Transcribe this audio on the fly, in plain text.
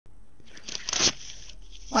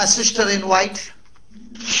My sister in white.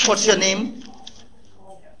 What's your name?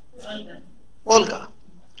 Olga.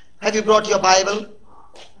 Have you brought your Bible?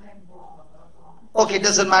 Okay,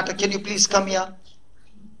 doesn't matter. Can you please come here?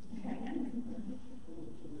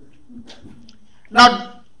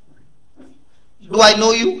 Now, do I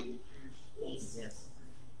know you? Yes.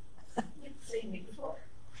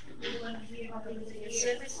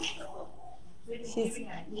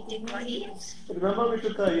 Remember we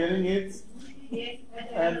took our hearing aids?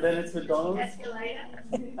 And then it's McDonald's?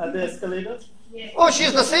 At the escalator? Oh,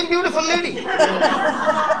 she's the same beautiful lady.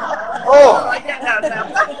 Oh.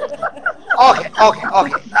 Okay.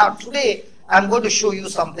 Now today I'm going to show you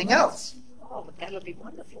something else. Oh, that will be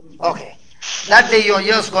wonderful. Okay. That day your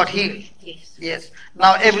ears got healed. Yes. Yes.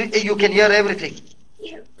 Now you can hear everything.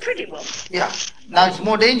 Yeah, pretty well. Yeah. Now it's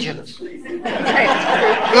more dangerous.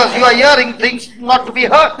 Because you are hearing things not to be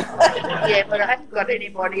heard. Yeah, but I haven't got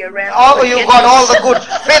anybody around. Oh, you got all the good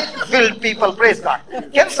faith-filled people. Praise God.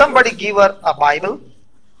 Can somebody give her a Bible?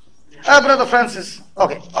 Brother Francis.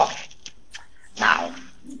 Okay. Now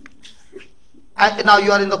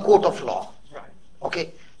you are in the court of law.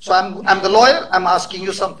 Okay. So I'm the lawyer. I'm asking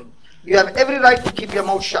you something. You have every right to keep your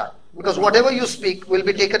mouth shut, because whatever you speak will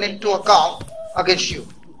be taken into account against you.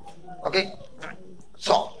 Okay?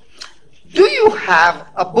 So, do you have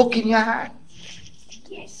a book in your hand?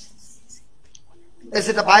 Yes. Is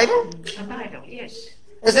it a Bible? A Bible, yes.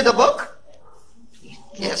 Is it a book? Yes.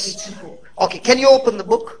 Yes. It's a book. Okay, can you open the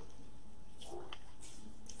book?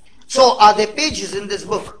 So, are there pages in this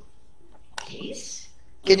book? Yes.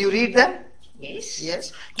 Can you read them? Yes.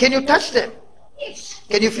 Yes. Can you touch them? Yes.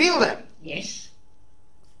 Can you feel them? Yes.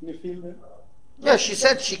 You feel that? Yeah, she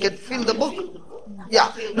said she can feel the book.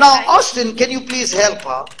 Yeah. Now, Austin, can you please help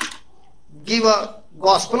her? Give her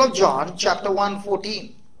Gospel of John, chapter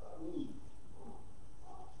 1:14.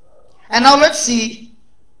 And now let's see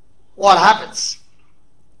what happens.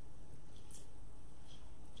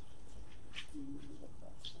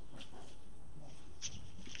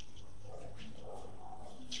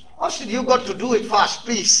 Austin, you got to do it fast,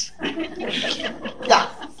 please. Yeah.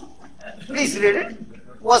 Please read it.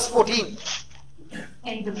 Verse 14.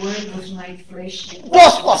 And the Word was made flesh.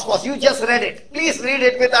 Pause. You just read it. Please read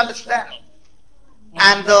it with understanding.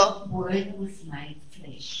 And the Word was made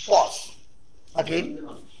flesh. pause. Again.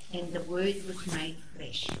 And the Word was made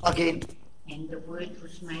flesh. Again. And the Word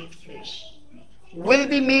was made flesh. Will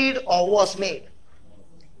be made or was made.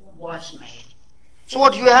 Was made. So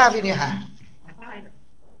what do you have in your hand? A Bible.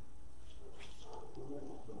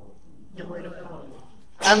 The Word of God.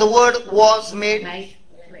 And the word was made. Made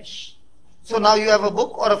flesh. So now you have a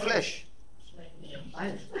book or a flesh?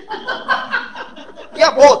 Both.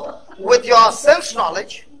 Yeah, both. With your sense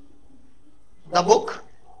knowledge, the book.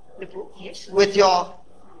 The book, yes. With your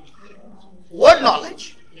word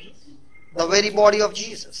knowledge, Yes. the very body of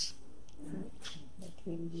Jesus.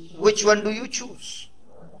 Which one do you choose?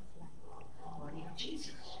 Body of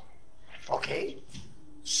Jesus. Okay.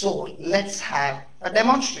 So let's have a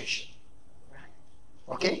demonstration.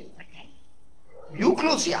 Okay. Okay. You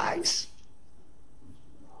close your eyes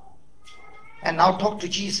and now talk to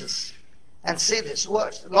Jesus and say this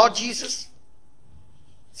words. Lord Jesus.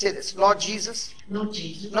 Say this. Lord Jesus. Lord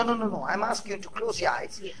Jesus. No. I'm asking you to close your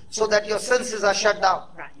eyes Yeah. so that your senses are shut down.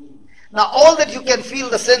 Right. Now all that you can feel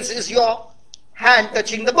the sense is your hand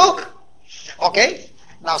touching the book. Okay.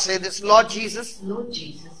 Now say this. Lord Jesus. Lord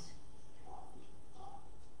Jesus.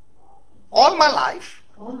 All my life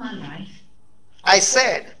All my life I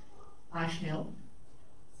said I felt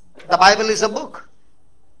the Bible is a book.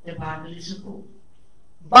 the Bible is a book.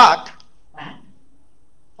 But But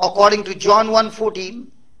according to John 1:14,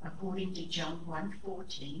 according to John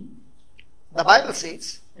 1:14, the Bible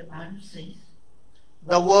says the Bible says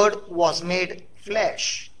the word was made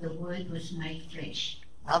flesh. the Word was made flesh.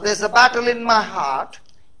 Now there's a battle in my heart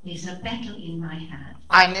There's a battle in my heart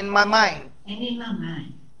and in my mind. and in my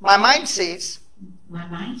mind. My mind says My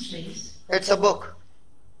mind says it's a book.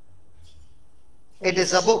 It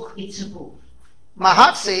is a book. it's a book. My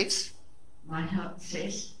heart says, My heart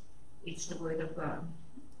says it's the Word of God,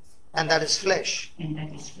 and that is flesh. and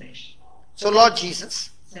that is flesh. So Lord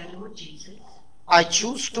Jesus, So Lord Jesus, I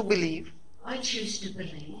choose to believe I choose to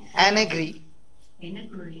believe and agree, and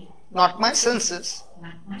agree, not my senses,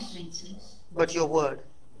 not my senses, but your word.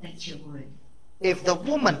 that's your word. If the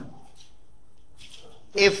woman,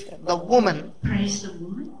 Praise the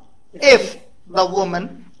woman, if the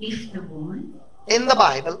woman if the woman in the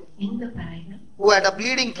Bible in the Bible who had a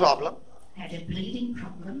bleeding problem had a bleeding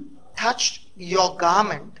problem, touched your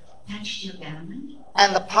garment touched your garment,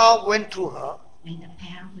 and the power went through her, and the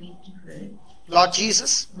power went to her, Lord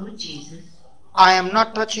Jesus, Lord Jesus, I am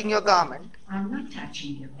not touching your garment, I'm not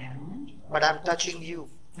touching your garment, but I'm touching you.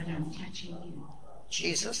 but I'm touching you.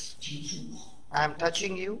 Jesus, Jesus, I'm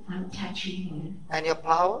touching you, I'm touching you, and your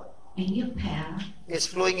power and your power is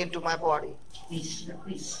flowing into my body. is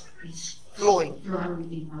Flowing.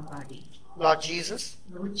 flowing in my body. Lord Jesus,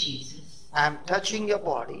 Lord Jesus, I'm touching your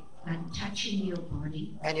body, I'm touching your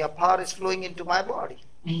body, and your power is flowing into my body.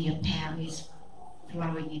 and your power is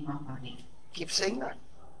flowing in my body. Keep saying that.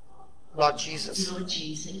 Lord Jesus, Lord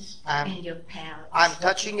Jesus, I'm- and your power I'm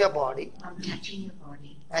touching your body, I'm touching your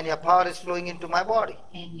body, and your power is flowing into my body.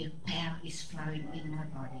 and your power is flowing in my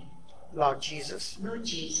body. Lord Jesus, Lord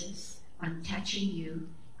Jesus, I'm touching you,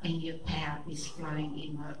 and your power is flowing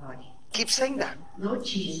in my body. keep saying that. Lord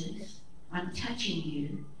Jesus, I'm touching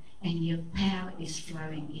you, and your power is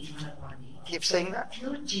flowing in my body. Keep saying that.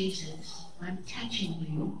 Lord Jesus, I'm touching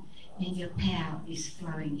you, and your power is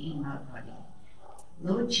flowing in my body.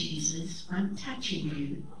 Lord Jesus, I'm touching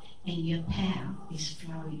you, and your power is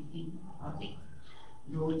flowing in my body.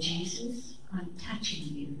 Lord Jesus, I'm touching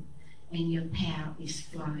you, and your power is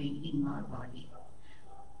flowing in my body.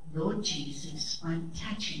 Lord Jesus, I'm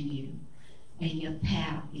touching you, and your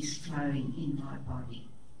power is flowing in my body.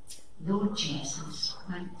 Lord Jesus,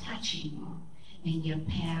 I'm touching you, and your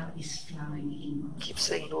power is flowing in my Keep body.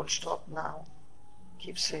 saying, don't stop now.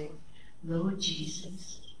 Keep saying. Lord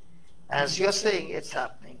Jesus, As you're saying, it's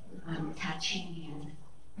happening. I'm touching you,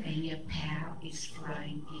 and your power is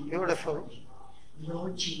flowing in Beautiful. my body.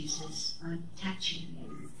 Lord Jesus, I'm touching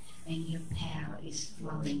you, and your power is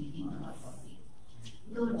flowing in my body.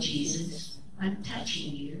 Lord Jesus, I'm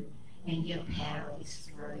touching you, and your power is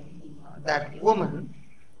flowing in my body. That woman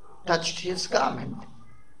touched his garment,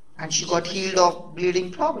 and she got healed of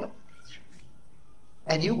bleeding problem.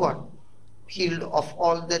 And you got healed of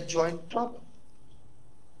all that joint problem.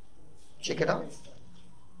 Check it out.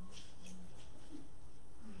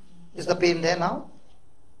 Is the pain there now?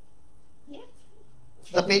 Yeah,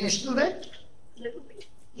 The pain is still there? little bit.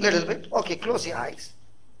 Little bit. Okay, close your eyes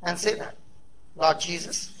and say that. Lord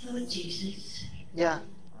Jesus. Lord Jesus, Yeah.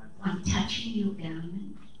 I'm touching your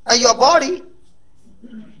garment. Your body,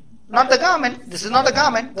 not the garment. This is not a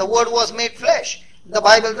garment. The word was made flesh. The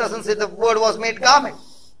Bible doesn't say the word was made garment.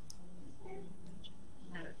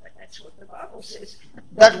 No, but that's what the Bible says.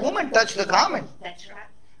 That woman touched the garment. That's right.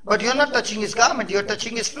 But you're not touching his garment, you're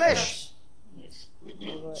touching his flesh. Yes.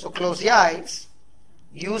 So close your eyes,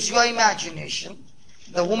 use your imagination.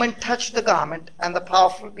 The woman touched the garment and the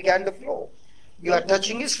power began to flow. You are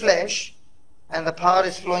touching his flesh and the power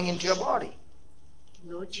is flowing into your body.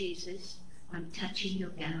 Lord Jesus, I'm touching your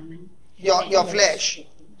garment. Your flesh.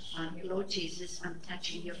 Lord Jesus, I'm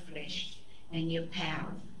touching your flesh, and your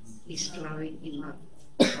power is flowing in my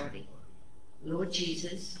body. Lord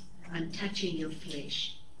Jesus, I'm touching your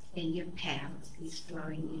flesh, and your power is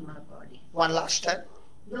flowing in my body. One last time.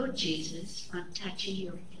 Lord Jesus, I'm touching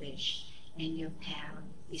your flesh, and your power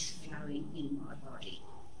is flowing in my body.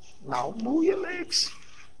 Now move your legs.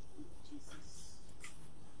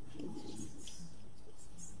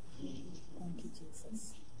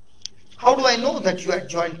 How do I know that you had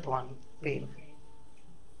joint pain?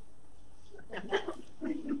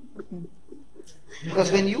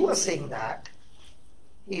 Because when you were saying that,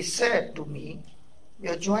 he said to me,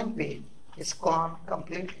 your joint pain is gone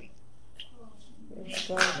completely.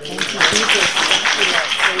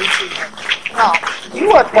 Now,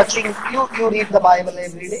 you are touching, you read the Bible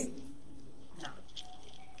every day. No.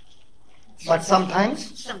 But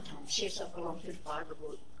sometimes, Sometimes, yes, I belong to the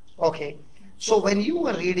Bible. okay. So when you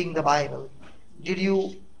were reading the Bible, did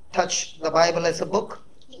you touch the Bible as a book?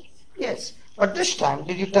 Yes. Yes. But this time,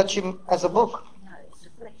 did you touch him as a book? No, it's the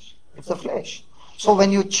flesh. It's the flesh. So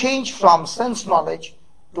when you change from sense knowledge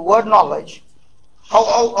to word knowledge, how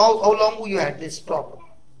long you had this problem?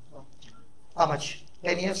 How much?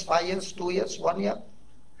 10 years, 5 years, 2 years, 1 year?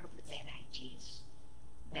 Probably about 8 years.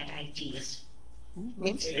 About 8 years.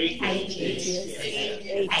 Means? 8 years.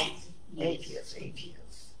 8 years, 8 years.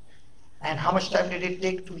 And how much time did it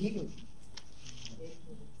take to heal?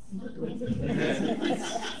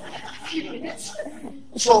 Few minutes.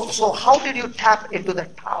 So how did you tap into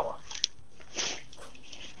that power?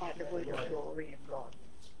 By the word of glory of God.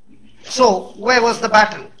 So where was the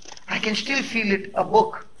battle? I can still feel it, a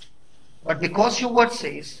book. But because your word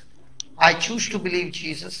says, I choose to believe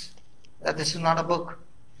Jesus, that this is not a book.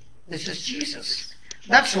 This is Jesus.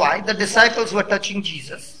 That's why the disciples were touching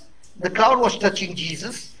Jesus. The crowd was touching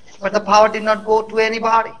Jesus, but the power did not go to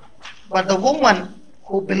anybody. But the woman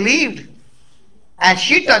who believed and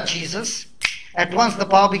she touched Jesus, at once the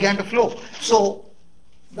power began to flow. So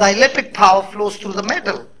the electric power flows through the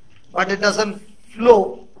metal, but it doesn't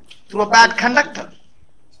flow through a bad conductor.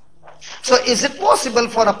 So is it possible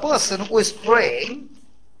for a person who is praying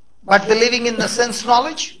but believing in the sense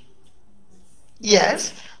knowledge?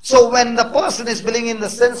 Yes. So when the person is believing in the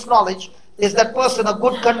sense knowledge, is that person a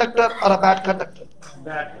good conductor or a bad conductor?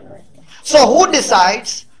 Bad. So who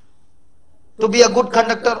decides to be a good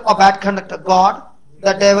conductor or bad conductor? God,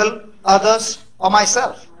 the devil, others, or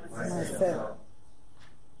myself? Myself.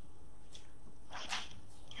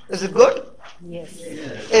 Is it good? Yes.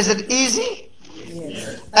 Is it easy?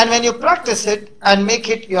 Yes. And when you practice it and make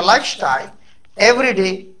it your lifestyle, every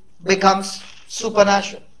day becomes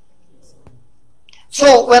supernatural.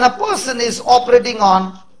 So when a person is operating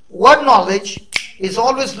on word knowledge, is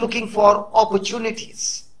always looking for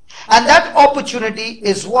opportunities. And that opportunity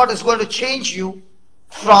is what is going to change you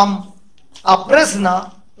from a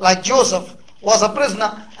prisoner, like Joseph was a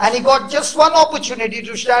prisoner, and he got just one opportunity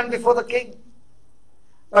to stand before the king.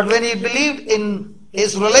 But when he believed in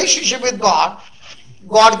his relationship with God,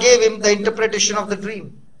 God gave him the interpretation of the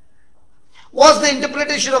dream. Was the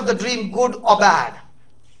interpretation of the dream good or bad?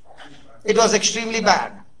 It was extremely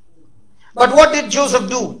bad. But what did Joseph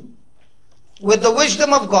do? With the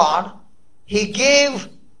wisdom of God, he gave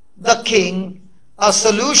the king a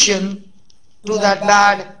solution to that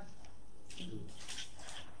bad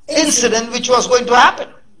incident which was going to happen.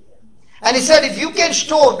 And he said, if you can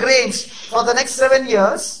store grains for the next 7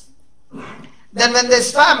 years, then when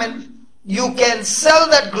there's famine, you can sell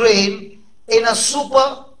that grain in a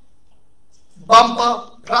super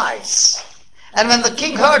bumper price. And when the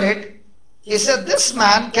king heard it, he said, this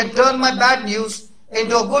man can turn my bad news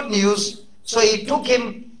into a good news. So he took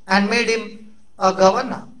him and made him a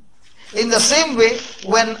governor. In the same way,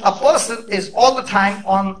 when a person is all the time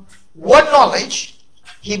on word knowledge,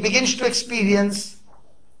 he begins to experience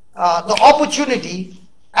the opportunity,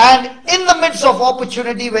 and in the midst of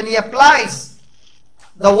opportunity, when he applies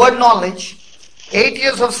the word knowledge, 8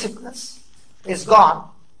 years of sickness is gone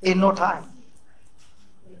in no time.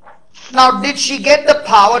 Now, did she get the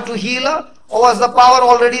power to heal her, or was the power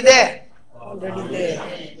already there? Already there.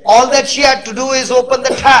 All that she had to do is open the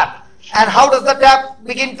tap. And how does the tap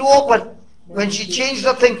begin to open? When she changed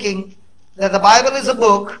her thinking that the Bible is a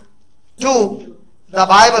book, to the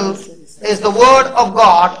Bible is the Word of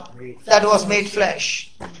God that was made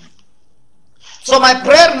flesh. So my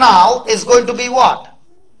prayer now is going to be what?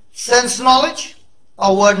 Sense knowledge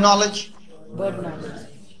or word knowledge? Word knowledge.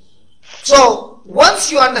 So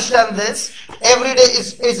once you understand this, every day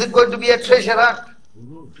is it going to be a treasure hunt?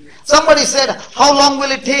 Somebody said, how long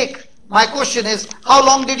will it take? My question is, how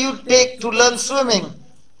long did you take to learn swimming?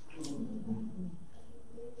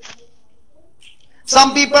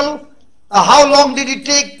 Some people, how long did it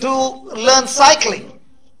take to learn cycling?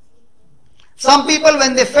 Some people,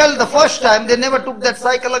 when they fell the first time, they never took that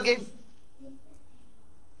cycle again.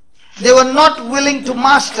 They were not willing to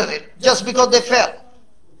master it just because they fell.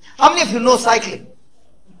 How many of you know cycling?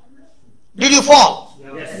 Did you fall?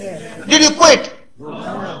 Yes. Did you quit?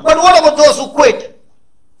 No. But what about those who quit?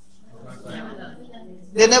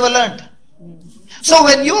 They never learned. So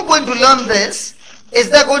when you are going to learn this, is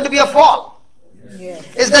there going to be a fall?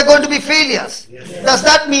 Yes. Is there going to be failures? Yes. Does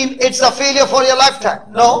that mean it's a failure for your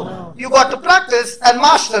lifetime? No. You got to practice and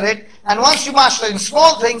master it. And once you master in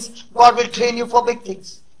small things, God will train you for big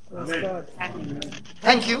things. Praise God.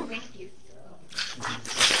 Thank you.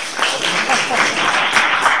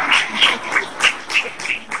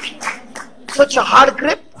 Such a hard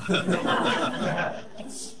grip.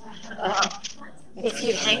 If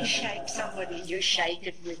you handshake somebody, you shake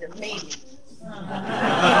it with a meaning.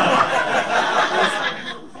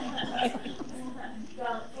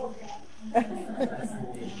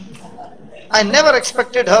 I never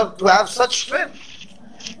expected her to have such strength.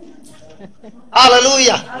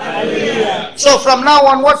 Hallelujah. Hallelujah. So from now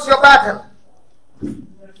on, what's your battle?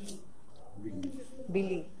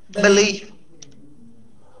 Believe. Believe.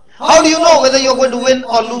 How do you know whether you're going to win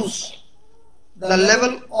or lose? The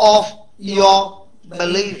level of your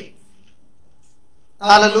believing.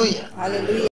 Hallelujah. Hallelujah.